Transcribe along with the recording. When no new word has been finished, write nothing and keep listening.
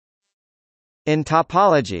In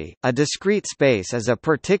topology, a discrete space is a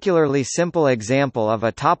particularly simple example of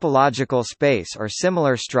a topological space or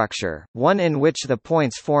similar structure, one in which the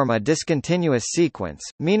points form a discontinuous sequence,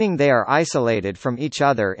 meaning they are isolated from each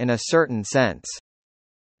other in a certain sense.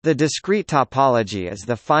 The discrete topology is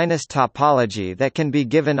the finest topology that can be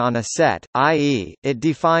given on a set, i.e., it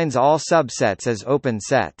defines all subsets as open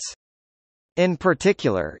sets. In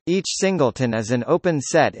particular, each singleton is an open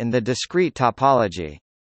set in the discrete topology.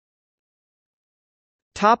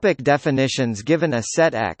 Topic definitions. Given a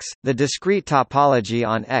set X, the discrete topology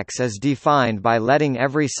on X is defined by letting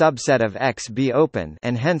every subset of X be open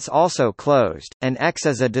and hence also closed, and X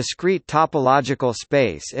is a discrete topological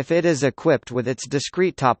space if it is equipped with its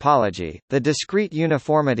discrete topology. The discrete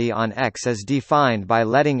uniformity on X is defined by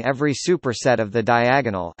letting every superset of the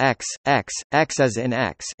diagonal X as in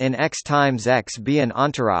X times X be an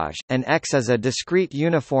entourage, and X is a discrete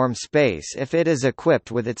uniform space if it is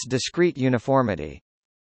equipped with its discrete uniformity.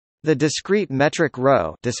 The discrete metric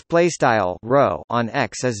ρ on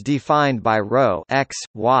X is defined by ρ x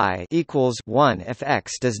y equals 1 if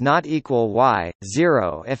X does not equal y,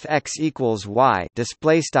 0 if X equals y.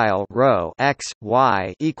 Display style ρ x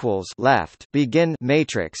y equals left begin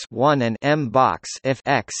matrix 1 and m box if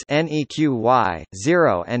X neq y,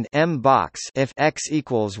 0 and m box if X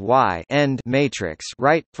equals y end matrix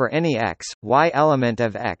right for any X y element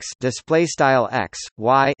of X. Display style x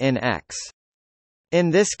y in X. In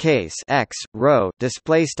this case, X ρ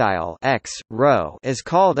is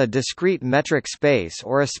called a discrete metric space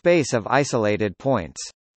or a space of isolated points.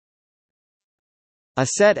 A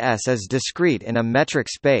set S is discrete in a metric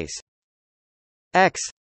space X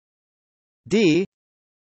D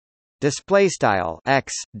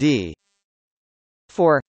X D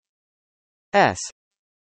for S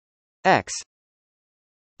X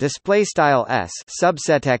S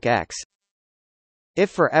subset X if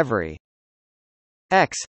for every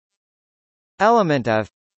X element of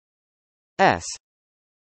S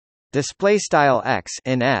X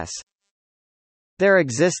in S there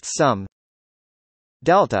exists some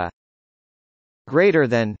delta greater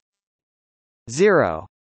than 0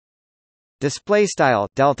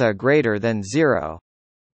 delta greater than 0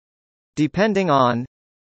 depending on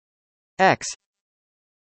X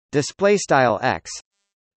X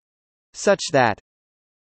such that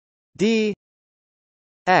D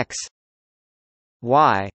X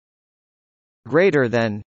y greater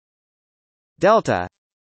than delta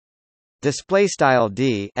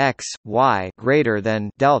D x y greater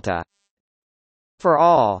than delta for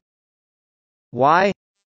all y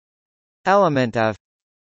element of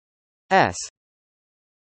S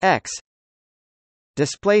X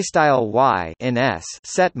y in S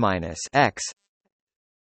set minus X.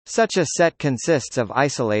 Such a set consists of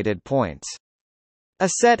isolated points. A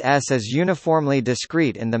set S is uniformly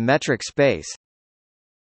discrete in the metric space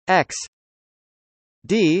X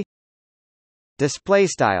D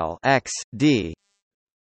X D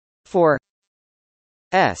for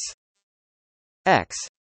S X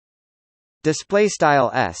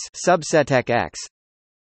S subset X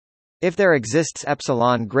if there exists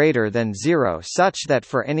epsilon greater than 0 such that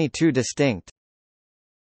for any two distinct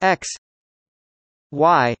X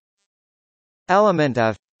Y element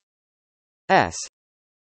of S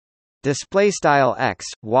X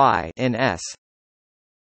Y in S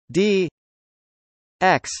D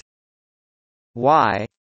X Y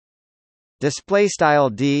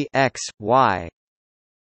D X Y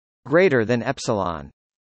greater than epsilon.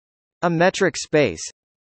 A metric space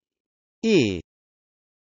E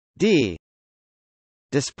D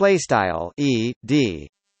E D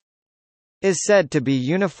is said to be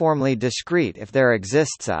uniformly discrete if there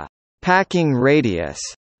exists a packing radius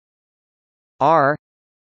R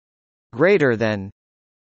greater than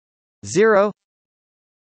 0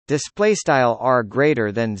 R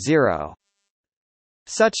greater than 0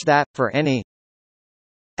 such that for any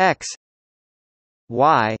X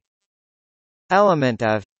Y element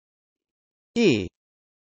of E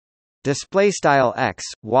X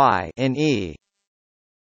Y in E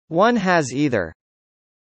one has either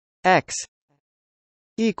X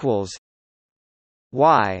equals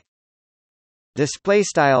Y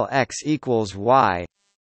X equals Y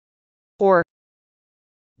or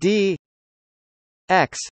D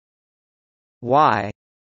X Y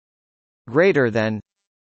greater than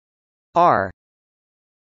R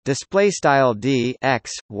D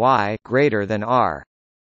X Y greater than R.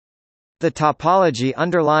 The topology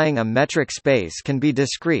underlying a metric space can be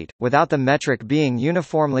discrete, without the metric being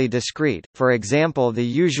uniformly discrete, for example the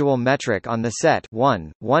usual metric on the set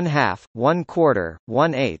 1, 1/2, 1/4,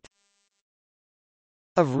 1/8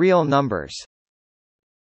 of real numbers.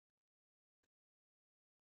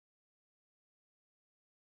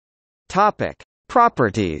 Topic: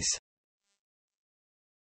 Properties.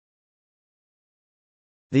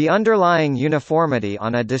 The underlying uniformity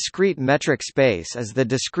on a discrete metric space is the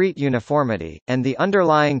discrete uniformity, and the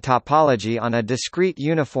underlying topology on a discrete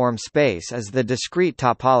uniform space is the discrete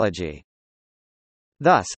topology.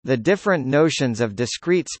 Thus, the different notions of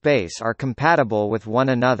discrete space are compatible with one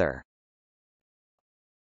another.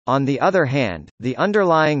 On the other hand, the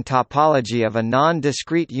underlying topology of a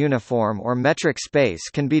non-discrete uniform or metric space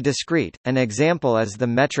can be discrete. An example is the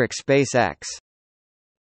metric space X.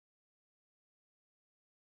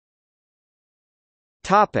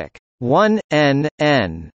 Topic 1 n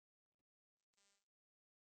n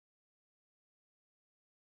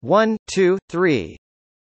 1 2 3.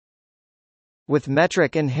 With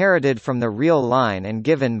metric inherited from the real line and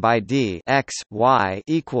given by d x y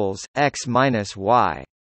equals x minus y.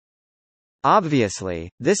 Obviously,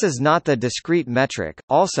 this is not the discrete metric.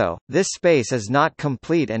 Also, this space is not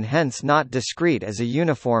complete and hence not discrete as a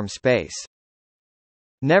uniform space.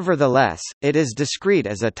 Nevertheless, it is discrete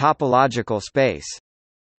as a topological space.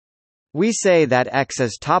 We say that X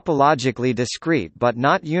is topologically discrete but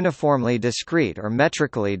not uniformly discrete or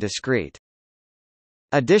metrically discrete.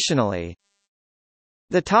 Additionally,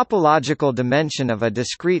 the topological dimension of a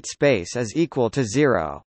discrete space is equal to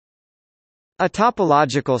 0. A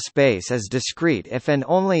topological space is discrete if and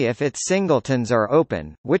only if its singletons are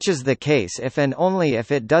open, which is the case if and only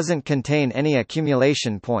if it doesn't contain any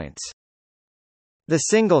accumulation points. The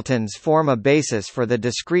singletons form a basis for the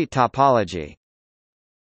discrete topology.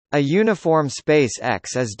 A uniform space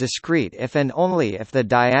X is discrete if and only if the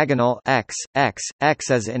diagonal x, x,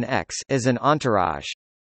 x as in X is an entourage.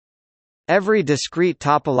 Every discrete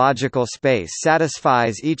topological space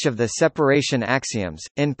satisfies each of the separation axioms.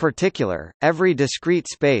 In particular, every discrete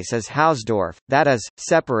space is Hausdorff, that is,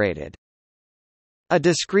 separated. A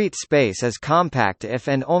discrete space is compact if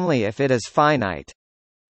and only if it is finite.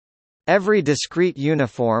 Every discrete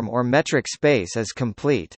uniform or metric space is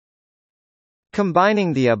complete.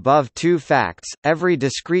 Combining the above two facts, every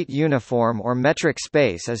discrete uniform or metric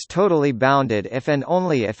space is totally bounded if and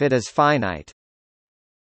only if it is finite.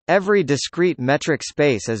 Every discrete metric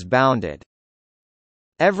space is bounded.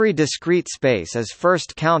 Every discrete space is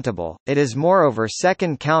first countable, it is moreover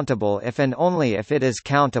second countable if and only if it is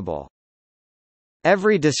countable.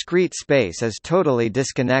 Every discrete space is totally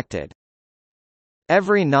disconnected.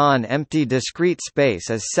 Every non-empty discrete space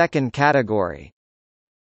is second category.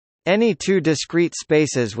 Any two discrete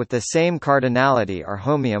spaces with the same cardinality are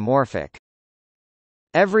homeomorphic.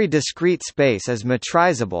 Every discrete space is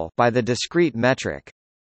metrizable by the discrete metric.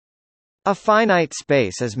 A finite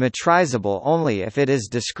space is metrizable only if it is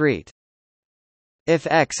discrete. If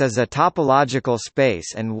X is a topological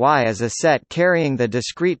space and Y is a set carrying the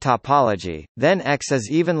discrete topology, then X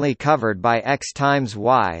is evenly covered by X times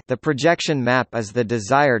Y. The projection map is the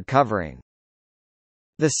desired covering.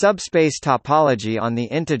 The subspace topology on the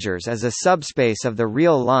integers as a subspace of the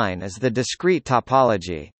real line is the discrete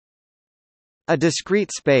topology. A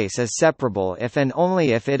discrete space is separable if and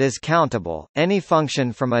only if it is countable. Any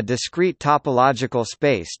function from a discrete topological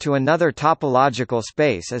space to another topological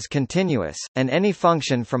space is continuous, and any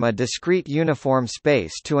function from a discrete uniform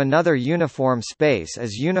space to another uniform space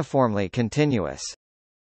is uniformly continuous.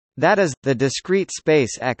 That is, the discrete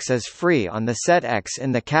space X is free on the set X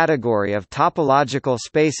in the category of topological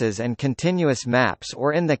spaces and continuous maps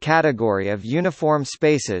or in the category of uniform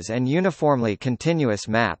spaces and uniformly continuous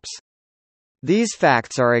maps. These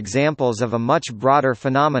facts are examples of a much broader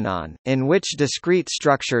phenomenon, in which discrete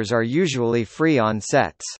structures are usually free on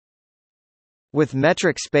sets. With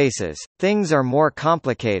metric spaces, things are more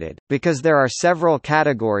complicated, because there are several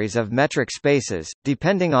categories of metric spaces,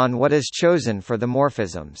 depending on what is chosen for the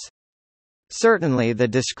morphisms. Certainly the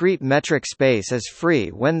discrete metric space is free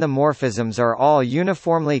when the morphisms are all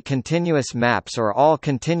uniformly continuous maps or all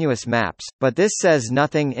continuous maps, but this says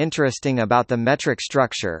nothing interesting about the metric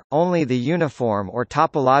structure, only the uniform or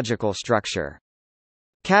topological structure.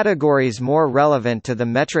 Categories more relevant to the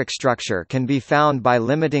metric structure can be found by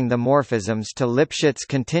limiting the morphisms to Lipschitz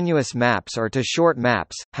continuous maps or to short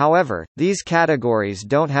maps. However, these categories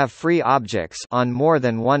don't have free objects on more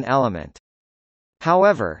than one element.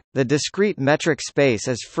 However, the discrete metric space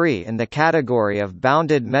is free in the category of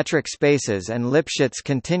bounded metric spaces and Lipschitz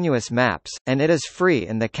continuous maps, and it is free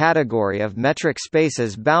in the category of metric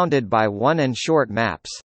spaces bounded by one and short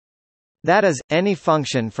maps. That is, any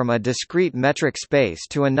function from a discrete metric space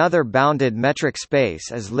to another bounded metric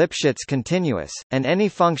space is Lipschitz continuous, and any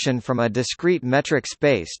function from a discrete metric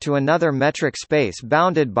space to another metric space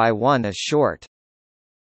bounded by one is short.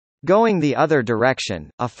 Going the other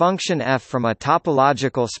direction, a function f from a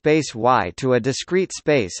topological space Y to a discrete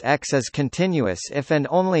space X is continuous if and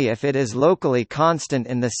only if it is locally constant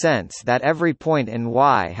in the sense that every point in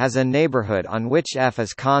Y has a neighborhood on which f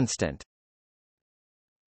is constant.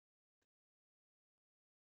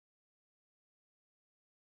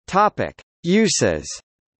 Topic: Uses.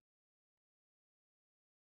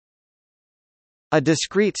 A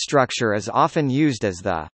discrete structure is often used as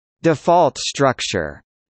the default structure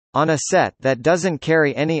on a set that doesn't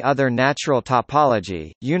carry any other natural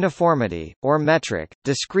topology, uniformity, or metric.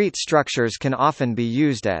 Discrete structures can often be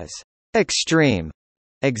used as extreme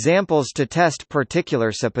examples to test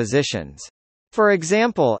particular suppositions. For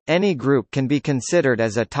example, any group can be considered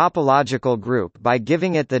as a topological group by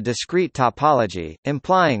giving it the discrete topology,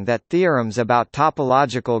 implying that theorems about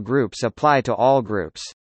topological groups apply to all groups.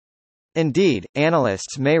 Indeed,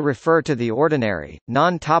 analysts may refer to the ordinary,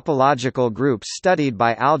 non-topological groups studied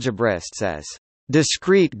by algebraists as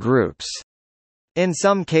discrete groups. In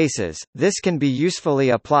some cases, this can be usefully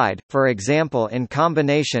applied, for example in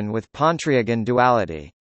combination with Pontryagin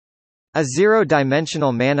duality. A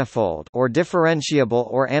zero-dimensional manifold or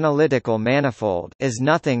differentiable or analytical manifold is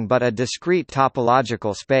nothing but a discrete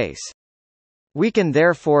topological space. We can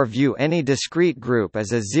therefore view any discrete group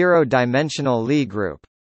as a zero-dimensional Lie group.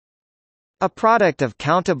 A product of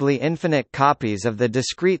countably infinite copies of the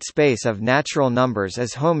discrete space of natural numbers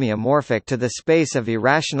is homeomorphic to the space of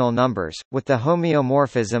irrational numbers, with the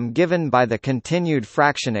homeomorphism given by the continued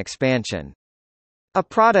fraction expansion. A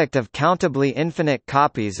product of countably infinite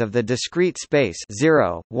copies of the discrete space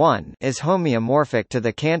 0, 1 is homeomorphic to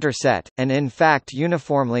the Cantor set, and in fact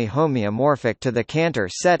uniformly homeomorphic to the Cantor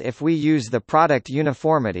set if we use the product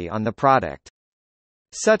uniformity on the product.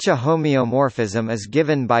 Such a homeomorphism is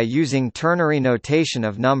given by using ternary notation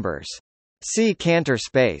of numbers. See Cantor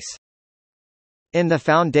space. In the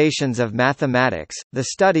foundations of mathematics, the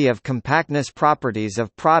study of compactness properties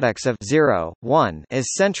of products of 0, 1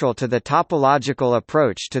 is central to the topological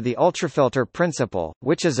approach to the ultrafilter principle,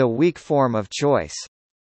 which is a weak form of choice.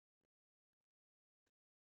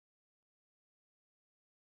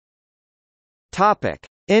 Topic: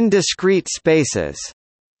 Indiscrete spaces.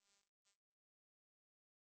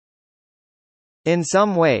 In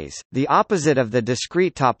some ways, the opposite of the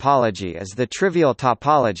discrete topology is the trivial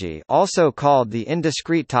topology, also called the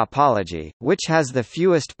indiscrete topology, which has the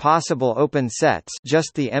fewest possible open sets,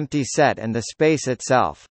 just the empty set and the space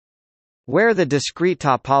itself. Where the discrete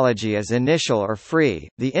topology is initial or free,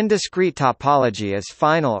 the indiscrete topology is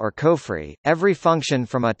final or cofree. Every function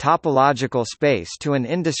from a topological space to an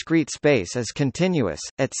indiscrete space is continuous,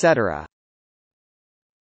 etc.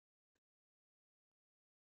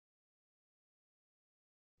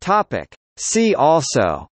 Topic. See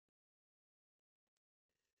also: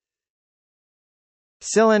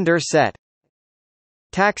 cylinder set,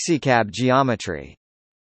 taxicab geometry.